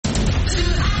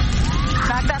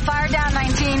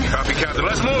moving. Copy, Captain.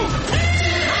 Let's move.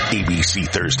 ABC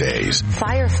Thursdays.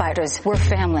 Firefighters, we're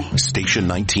family. Station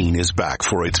 19 is back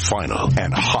for its final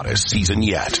and hottest season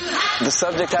yet. The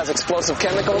subject has explosive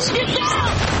chemicals. Get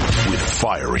down! With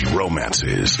fiery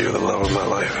romances. You're the love of my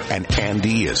life. And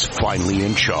Andy is finally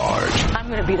in charge. I'm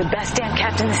going to be the best damn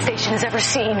captain the station has ever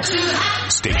seen.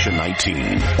 Station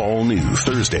 19. All new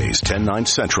Thursdays, 10/9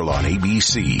 Central on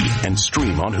ABC and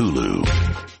stream on Hulu.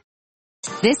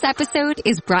 This episode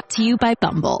is brought to you by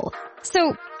Bumble.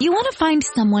 So, you want to find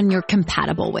someone you're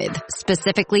compatible with,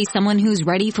 specifically someone who's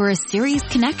ready for a serious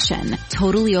connection,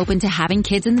 totally open to having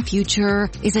kids in the future,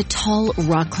 is a tall,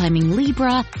 rock-climbing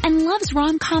Libra, and loves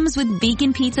rom-coms with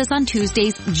vegan pizzas on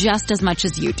Tuesdays just as much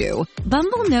as you do.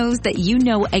 Bumble knows that you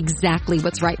know exactly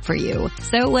what's right for you.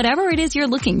 So whatever it is you're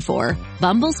looking for,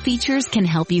 Bumble's features can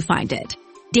help you find it.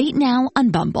 Date now on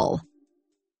Bumble.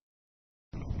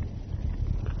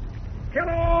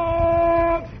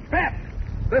 Kellogg's Pep,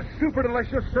 the super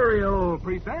delicious cereal,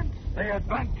 presents The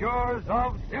Adventures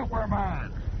of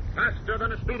Superman. Faster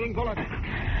than a speeding bullet,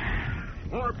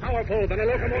 more powerful than a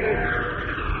locomotive,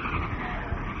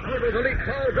 able to leap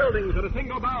tall buildings at a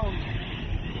single bound.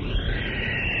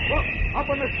 Look, up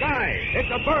in the sky,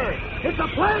 it's a bird, it's a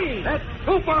plane, it's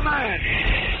Superman.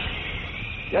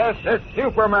 Yes, it's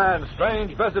Superman,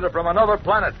 strange visitor from another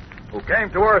planet, who came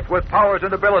to Earth with powers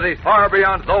and abilities far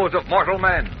beyond those of mortal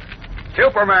men.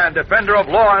 Superman, defender of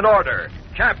law and order,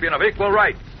 champion of equal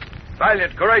rights,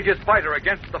 valiant, courageous fighter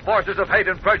against the forces of hate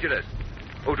and prejudice,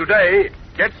 who today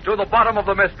gets to the bottom of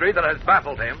the mystery that has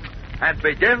baffled him and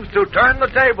begins to turn the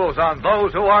tables on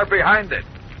those who are behind it.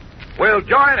 We'll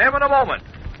join him in a moment.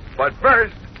 But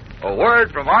first, a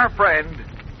word from our friend,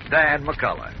 Dan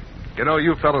McCullough. You know,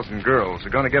 you fellas and girls are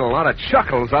going to get a lot of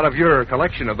chuckles out of your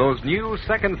collection of those new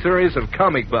second series of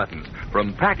comic buttons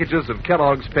from packages of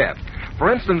Kellogg's Pep.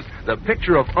 For instance, the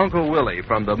picture of Uncle Willie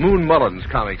from the Moon Mullins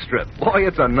comic strip. Boy,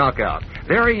 it's a knockout.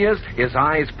 There he is, his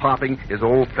eyes popping, his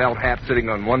old felt hat sitting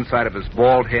on one side of his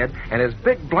bald head, and his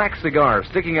big black cigar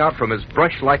sticking out from his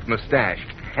brush-like mustache.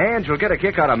 And you'll get a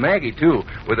kick out of Maggie, too,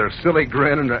 with her silly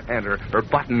grin and her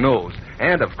button nose.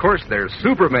 And, of course, there's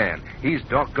Superman. He's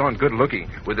doggone good-looking,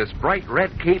 with his bright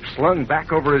red cape slung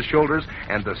back over his shoulders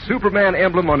and the Superman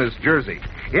emblem on his jersey.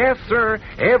 Yes, sir,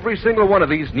 every single one of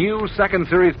these new second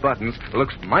series buttons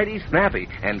looks mighty snappy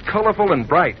and colorful and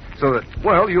bright, so that,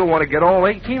 well, you'll want to get all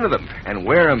 18 of them and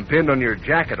wear them pinned on your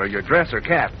jacket or your dress or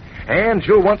cap. And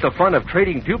you'll want the fun of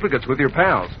trading duplicates with your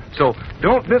pals. So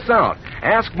don't miss out.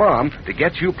 Ask Mom to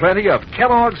get you plenty of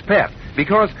Kellogg's Pep,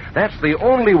 because that's the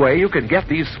only way you can get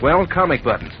these swell comic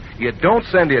buttons. You don't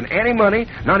send in any money,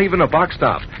 not even a box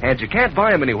top, and you can't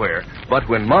buy them anywhere. But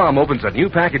when Mom opens a new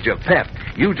package of Pep,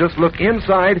 you just look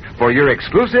inside for your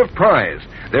exclusive prize.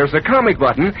 There's a comic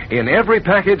button in every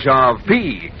package of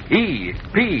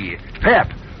P.E.P. Pep,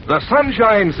 the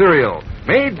Sunshine Cereal,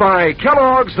 made by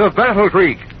Kellogg's of Battle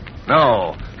Creek.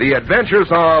 No, The Adventures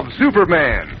of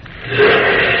Superman.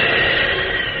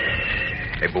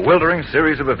 A bewildering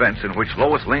series of events in which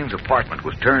Lois Lane's apartment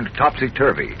was turned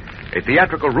topsy-turvy. A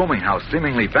theatrical rooming house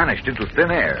seemingly vanished into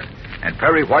thin air, and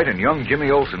Perry White and young Jimmy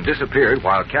Olsen disappeared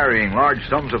while carrying large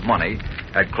sums of money,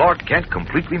 had Clark Kent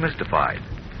completely mystified.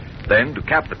 Then, to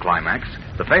cap the climax,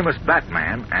 the famous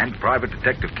Batman and private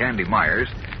detective Candy Myers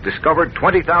discovered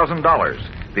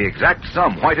 $20,000, the exact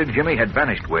sum White and Jimmy had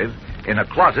vanished with, in a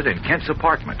closet in Kent's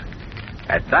apartment.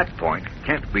 At that point,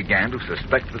 Kent began to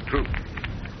suspect the truth.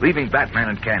 Leaving Batman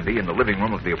and Candy in the living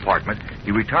room of the apartment,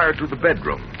 he retired to the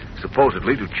bedroom,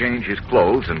 supposedly to change his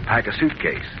clothes and pack a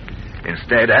suitcase.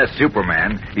 Instead, as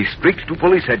Superman, he streaked to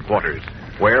police headquarters,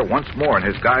 where, once more in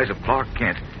his guise of Clark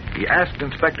Kent, he asked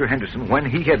Inspector Henderson when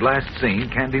he had last seen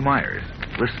Candy Myers.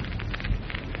 Listen.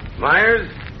 Myers?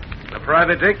 The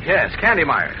private dick? Yes, Candy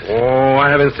Myers. Oh, I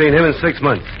haven't seen him in 6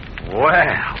 months.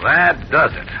 Well, that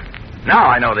does it. Now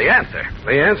I know the answer.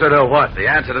 The answer to what? The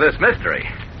answer to this mystery.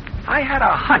 I had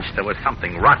a hunch there was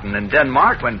something rotten in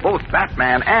Denmark when both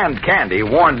Batman and Candy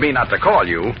warned me not to call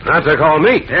you. Not to call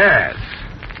me? Yes.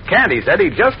 Candy said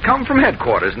he'd just come from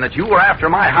headquarters and that you were after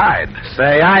my hide.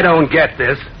 Say, I don't get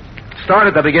this. Start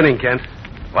at the beginning, Kent.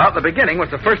 Well, the beginning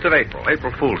was the 1st of April,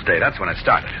 April Fool's Day. That's when it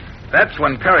started. That's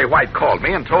when Perry White called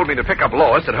me and told me to pick up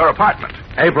Lois at her apartment.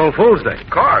 April Fool's Day? Of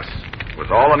course. It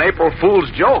was all an April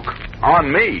Fool's joke.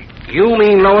 On me. You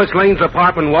mean Lois Lane's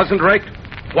apartment wasn't wrecked?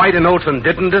 White and Olsen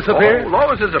didn't disappear? Oh,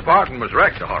 Lois's apartment was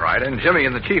wrecked, all right, and Jimmy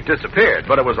and the chief disappeared,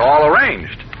 but it was all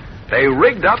arranged. They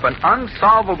rigged up an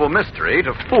unsolvable mystery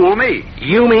to fool me.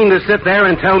 You mean to sit there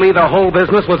and tell me the whole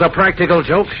business was a practical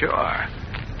joke? Sure.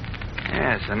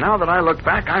 Yes, and now that I look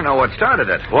back, I know what started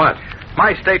it. What?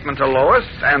 My statement to Lois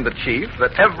and the chief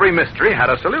that every mystery had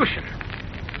a solution.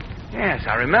 Yes,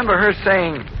 I remember her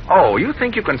saying, "Oh, you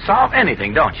think you can solve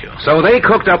anything, don't you?" So they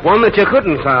cooked up one that you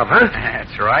couldn't solve, huh?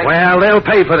 That's right. Well, they'll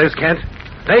pay for this, Kent.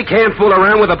 They can't fool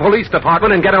around with the police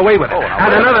department and get away with it. Oh,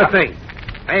 And another thing,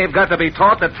 they've got to be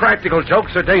taught that practical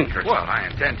jokes are dangerous. Well, I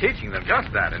intend teaching them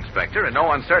just that, Inspector, in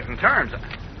no uncertain terms.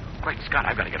 Great Scott,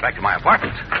 I've got to get back to my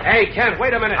apartment. Hey, Kent,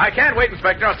 wait a minute. I can't wait,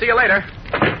 Inspector. I'll see you later.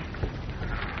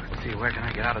 Let's see, where can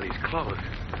I get out of these clothes?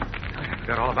 I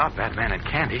forgot all about Batman and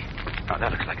Candy. Oh,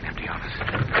 that looks like an empty office.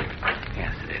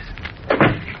 Yes, it is.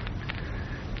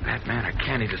 Batman or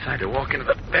Candy decide to walk into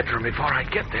the bedroom before I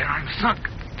get there, I'm sunk.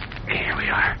 Here we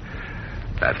are.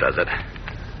 That does it.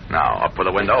 Now, up for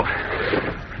the window.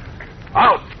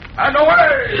 Out and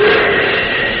away!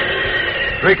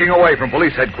 Streaking away from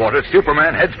police headquarters,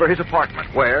 Superman heads for his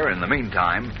apartment, where, in the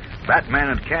meantime, Batman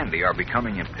and Candy are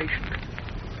becoming impatient.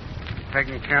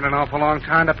 Taking Kent an awful long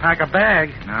time to pack a bag.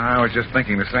 No, I was just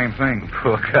thinking the same thing.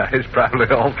 Poor guy's probably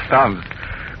all thumbs.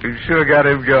 We sure got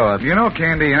him going. You know,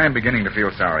 Candy, I'm beginning to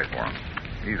feel sorry for him.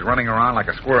 He's running around like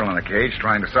a squirrel in a cage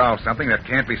trying to solve something that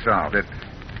can't be solved. It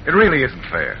really isn't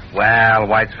fair. Well,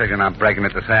 White's figuring on breaking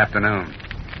it this afternoon.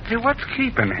 Hey, what's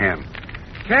keeping him?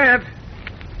 Kent!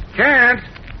 Kent!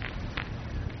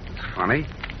 It's funny.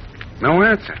 No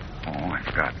answer. Oh, I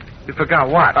forgot. You forgot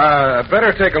what?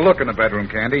 Better take a look in the bedroom,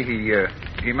 Candy.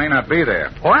 He may not be there.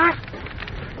 What?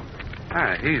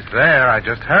 He's there. I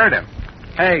just heard him.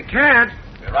 Hey, Kent!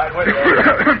 You're right with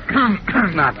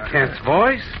you. Not Kent's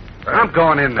voice. I'm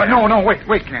going in there. No,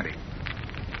 wait, Candy.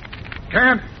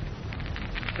 Kent!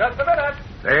 Just a minute.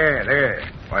 There.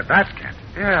 Why, that's Kent.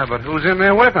 Yeah, but who's in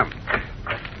there with him?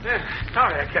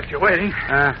 Sorry I kept you waiting.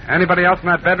 Anybody else in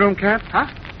that bedroom, Kent? Huh?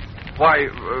 Why,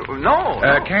 no.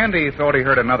 Candy thought he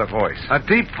heard another voice. A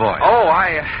deep voice. Oh,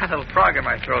 I had a little frog in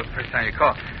my throat the first time you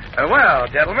called. Well,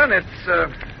 gentlemen,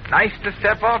 it's nice to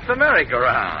step off the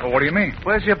merry-go-round. Well, what do you mean?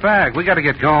 Where's your bag? We got to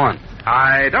get going.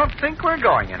 I don't think we're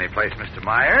going anyplace, Mr.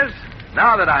 Myers.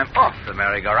 Now that I'm off the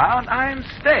merry-go-round, I'm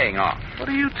staying off. What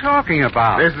are you talking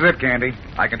about? This is it, Candy.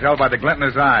 I can tell by the glint in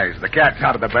his eyes. The cat's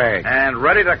out of the bag. And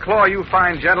ready to claw you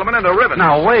fine gentlemen into ribbons.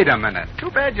 Now, wait a minute.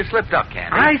 Too bad you slipped up,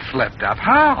 Candy. I slipped up.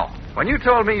 How? When you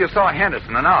told me you saw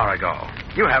Henderson an hour ago,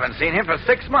 you haven't seen him for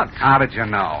 6 months. How did you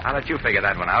know? I'll let you figure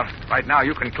that one out. Right now,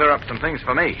 you can clear up some things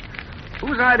for me.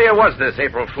 Whose idea was this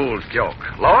April Fool's joke?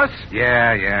 Lois?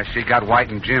 Yeah. She got White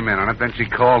and Jim in on it, then she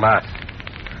called us.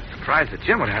 Surprised that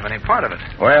Jim would have any part of it.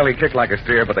 Well, he kicked like a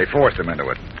steer, but they forced him into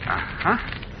it. Uh-huh.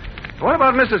 What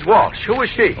about Mrs. Walsh? Who was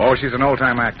she? Oh, she's an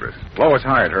old-time actress. Lois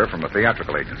hired her from a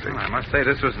theatrical agency. Well, I must say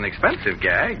this was an expensive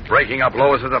gag. Breaking up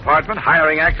Lois's apartment,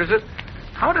 hiring actresses.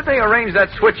 How did they arrange that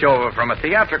switchover from a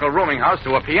theatrical rooming house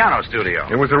to a piano studio?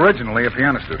 It was originally a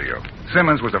piano studio.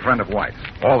 Simmons was a friend of White's.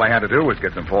 All they had to do was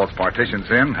get some false partitions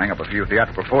in, hang up a few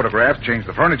theatrical photographs, change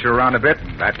the furniture around a bit,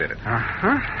 and that did it.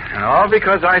 Uh-huh. And all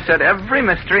because I said every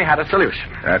mystery had a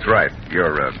solution. That's right.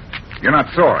 You're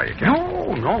not sore, are you, Ken?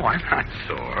 No, I'm not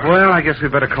sore. Well, I guess we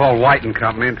better call White and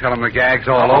Company and tell them the gag's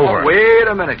all over. Wait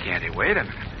a minute, Candy. Wait a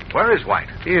minute. Where is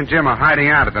White? He and Jim are hiding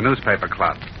out at the newspaper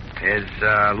club. Is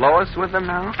Lois with them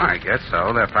now? I guess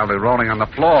so. They're probably rolling on the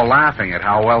floor laughing at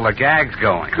how well the gag's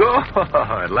going.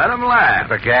 Good. Let them laugh.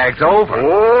 The gag's over.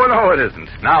 Oh, no, it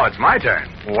isn't. Now it's my turn.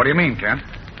 Well, what do you mean, Ken?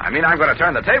 I mean, I'm going to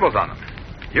turn the tables on them.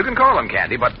 You can call them,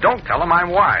 Candy, but don't tell them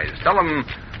I'm wise. Tell them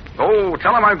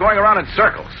I'm going around in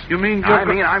circles. You mean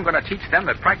I'm going to teach them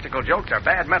that practical jokes are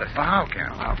bad medicine. Well, how, Ken?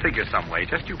 I'll figure some way.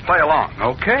 Just you play along.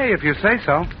 Okay, if you say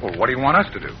so. Well, what do you want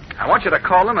us to do? I want you to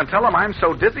call them and tell them I'm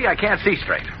so dizzy I can't see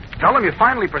straight. Tell them you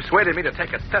finally persuaded me to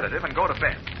take a sedative and go to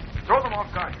bed. Throw them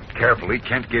off guard. Carefully,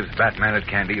 Kent gives Batman and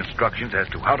Candy instructions as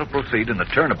to how to proceed in the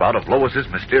turnabout of Lois's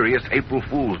mysterious April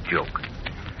Fool's joke.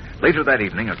 Later that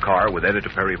evening, a car with Editor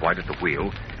Perry White at the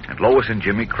wheel and Lois and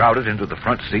Jimmy crowded into the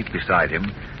front seat beside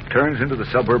him turns into the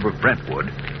suburb of Brentwood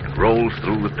and rolls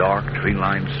through the dark,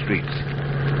 tree-lined streets.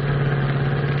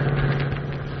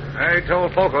 I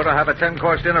told Foco to have a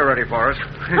 10-course dinner ready for us.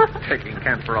 Taking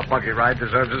Kent for a buggy ride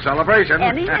deserves a celebration.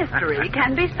 Any mystery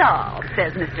can be solved,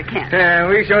 says Mr. Kent. Yeah,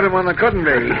 we showed him one that couldn't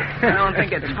be. I don't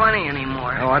think it's funny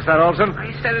anymore. Oh, what's that, Olson? I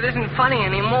said it isn't funny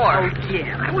anymore. Oh,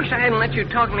 Jim. I wish I hadn't let you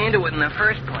talk me into it in the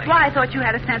first place. Why, I thought you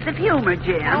had a sense of humor,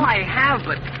 Jim. Well, I have,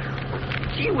 but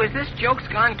gee whiz, this joke's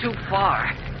gone too far.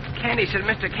 Candy said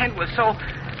Mr. Kent was so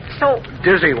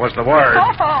Dizzy was the word.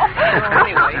 Well,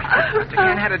 anyway, Mr.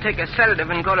 Kent had to take a sedative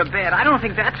and go to bed. I don't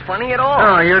think that's funny at all.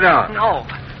 No, you don't. No.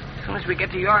 As soon as we get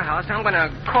to your house, I'm going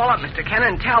to call up Mr. Kent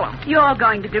and tell him. You're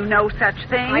going to do no such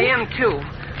thing? I am, too.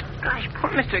 Gosh, poor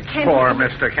Mr. Kent. Poor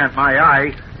Mr. Kent, my eye.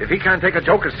 If he can't take a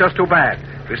joke, it's just too bad.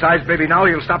 Besides, maybe now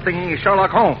he'll stop thinking he's Sherlock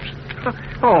Holmes.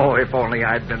 Oh, if only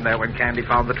I'd been there when Candy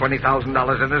found the $20,000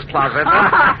 in his closet.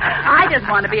 I just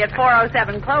want to be at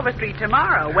 407 Clover Street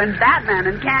tomorrow when Batman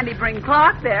and Candy bring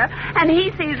Clark there, and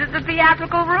he sees it's a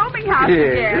theatrical rooming house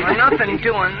again. Well, nothing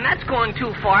doing. That's going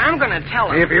too far. I'm going to tell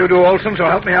him. If you do, Olson, so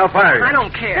help me, I'll fire you. I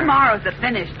don't care. Tomorrow's the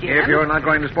finish, Jim. If you're not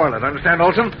going to spoil it. Understand,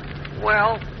 Olson?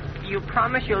 Well, you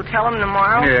promise you'll tell him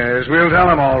tomorrow? Yes, we'll tell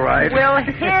him all right. Will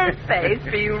his face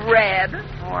be red?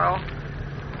 Well,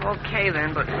 okay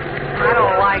then, but I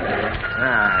don't like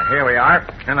it. Here we are,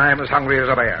 and I am as hungry as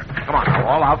a bear. Come on, now,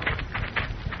 all out.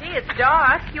 Gee, it's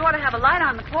dark. You ought to have a light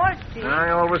on the porch, Jim. I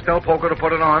always tell Poker to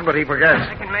put it on, but he forgets.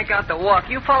 I can make out the walk.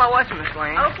 You follow us, Miss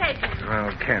Lane. Okay, Jim.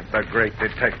 Oh, Kent, the great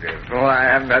detective. Oh, I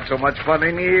haven't had so much fun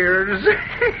in years.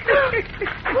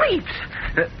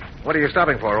 Bleeps! What are you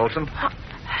stopping for, Olson?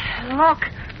 Look.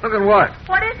 Look at what?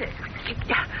 What is it?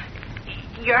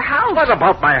 Your house. What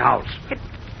about my house?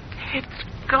 It's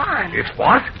gone. It's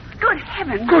what? Good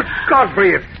heavens. Good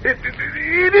Godfrey,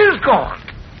 it is gone.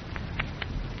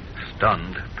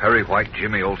 Stunned, Perry White,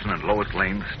 Jimmy Olsen, and Lois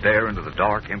Lane stare into the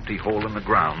dark, empty hole in the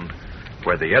ground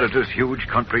where the editor's huge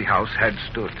country house had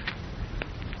stood.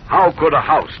 How could a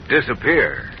house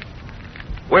disappear?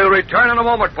 We'll return in a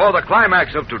moment for the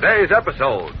climax of today's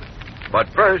episode. But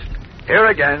first, here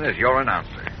again is your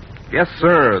announcer. Yes,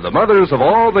 sir. The mothers of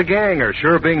all the gang are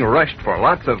sure being rushed for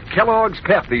lots of Kellogg's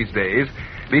Pep these days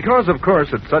because, of course,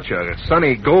 it's such a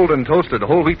sunny, golden toasted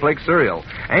whole wheat flake cereal.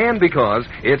 And because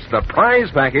it's the prize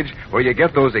package where you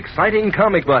get those exciting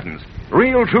comic buttons.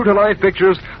 Real true-to-life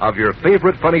pictures of your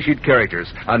favorite funny sheet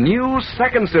characters. A new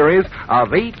second series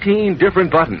of 18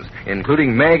 different buttons,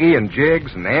 including Maggie and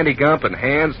Jiggs and Andy Gump and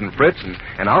Hans and Fritz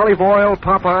and Olive Oil,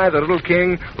 Popeye, the Little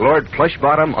King, Lord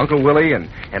Plushbottom, Uncle Willie, and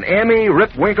Emmy,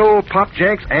 Rip Winkle, Pop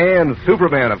Jenks, and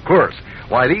Superman, of course.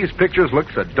 Why, these pictures look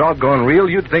so doggone real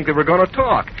you'd think they were going to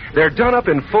talk. They're done up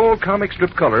in full comic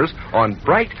strip colors on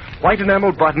bright white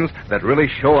enamel buttons that really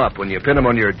show up when you pin them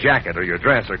on your jacket or your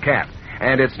dress or cap.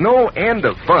 And it's no end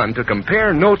of fun to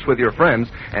compare notes with your friends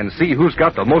and see who's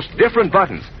got the most different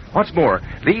buttons. What's more,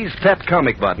 these Pep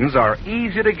comic buttons are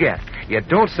easy to get. You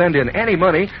don't send in any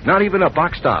money, not even a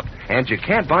box stop, and you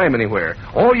can't buy them anywhere.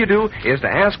 All you do is to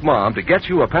ask Mom to get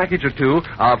you a package or two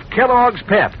of Kellogg's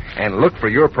Pep and look for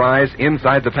your prize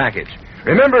inside the package.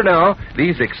 Remember now,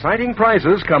 these exciting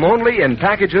prizes come only in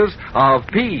packages of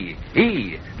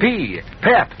P.E.P.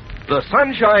 Pep. The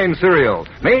Sunshine Cereal,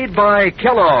 made by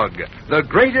Kellogg, the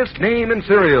greatest name in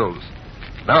cereals.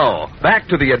 Now, back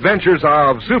to the adventures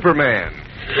of Superman.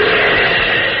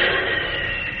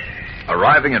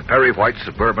 Arriving at Perry White's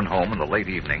suburban home in the late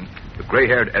evening, the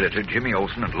gray-haired editor Jimmy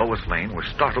Olsen and Lois Lane were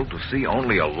startled to see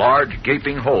only a large,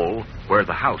 gaping hole where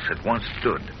the house had once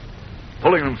stood.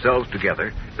 Pulling themselves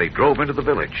together, they drove into the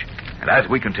village, and as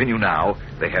we continue now,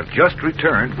 they have just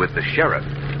returned with the sheriff.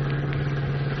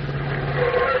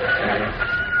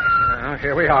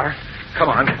 Here we are. Come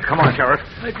on, Sheriff.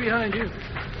 Right behind you.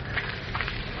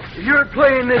 You're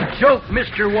playing a joke,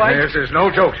 Mr. White. This is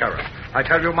no joke, Sheriff. I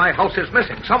tell you, my house is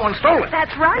missing. Someone stole it.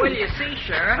 That's right. Well, you see,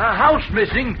 Sheriff. A house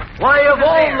missing? Why, of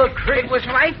all the crazy... It was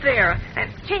right there.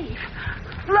 And, Chief,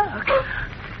 look.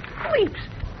 Weeps.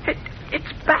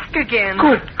 It's back again.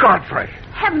 Good Godfrey.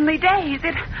 Heavenly days.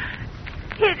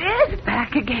 It is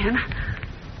back again.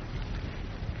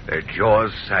 Their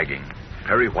jaws sagging.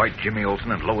 Perry White, Jimmy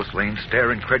Olsen, and Lois Lane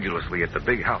stare incredulously at the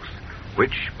big house,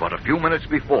 which, but a few minutes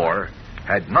before,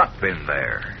 had not been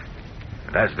there.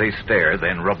 And as they stare,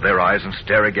 then rub their eyes and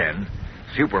stare again,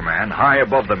 Superman, high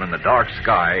above them in the dark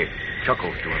sky,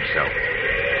 chuckles to himself.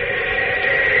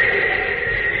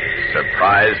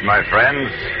 Surprised, my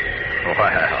friends? Well,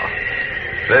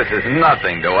 this is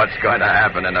nothing to what's going to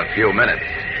happen in a few minutes.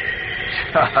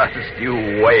 Just you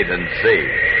wait and see.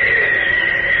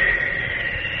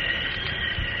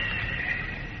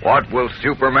 What will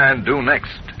Superman do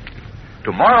next?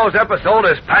 Tomorrow's episode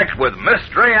is packed with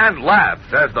mystery and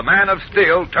laughs as the Man of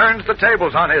Steel turns the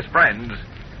tables on his friends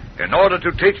in order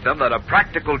to teach them that a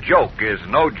practical joke is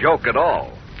no joke at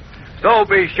all. So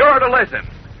be sure to listen.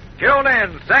 Tune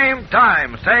in, same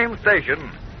time, same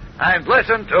station, and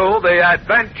listen to The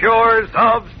Adventures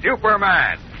of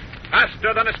Superman.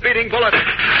 Faster than a speeding bullet.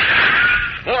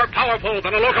 More powerful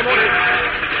than a locomotive.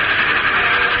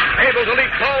 Able to leap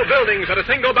tall buildings at a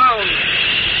single bound.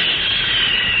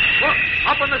 Look,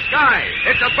 up in the sky.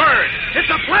 It's a bird. It's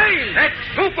a plane. It's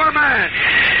Superman.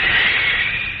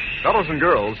 Fellows and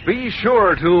girls, be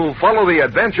sure to follow the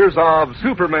adventures of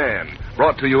Superman.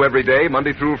 Brought to you every day,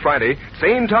 Monday through Friday,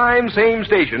 same time, same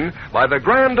station, by the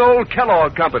grand old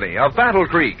Kellogg Company of Battle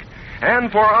Creek.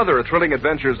 And for other thrilling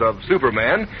adventures of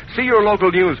Superman, see your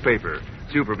local newspaper.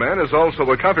 Superman is also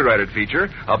a copyrighted feature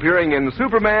appearing in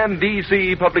Superman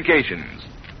DC publications.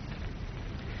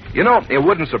 You know, it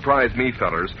wouldn't surprise me,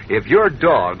 fellers, if your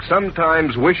dog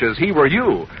sometimes wishes he were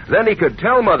you. Then he could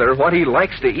tell Mother what he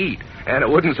likes to eat. And it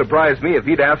wouldn't surprise me if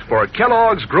he'd ask for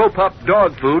Kellogg's Grow Pup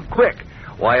dog food quick.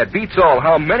 Why, it beats all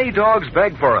how many dogs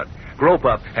beg for it. Grow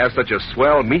Pup has such a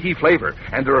swell, meaty flavor,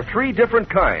 and there are 3 different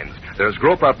kinds. There's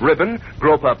Grow Pup Ribbon,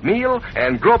 Grow Pup Meal,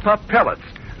 and Grow Pup Pellets.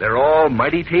 They're all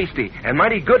mighty tasty and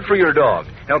mighty good for your dog.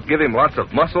 Help give him lots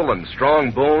of muscle and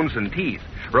strong bones and teeth.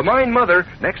 Remind Mother,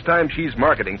 next time she's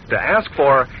marketing, to ask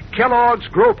for Kellogg's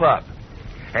Grow Pup.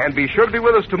 And be sure to be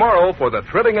with us tomorrow for the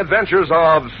thrilling adventures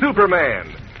of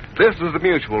Superman. This is the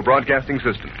Mutual Broadcasting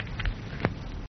System.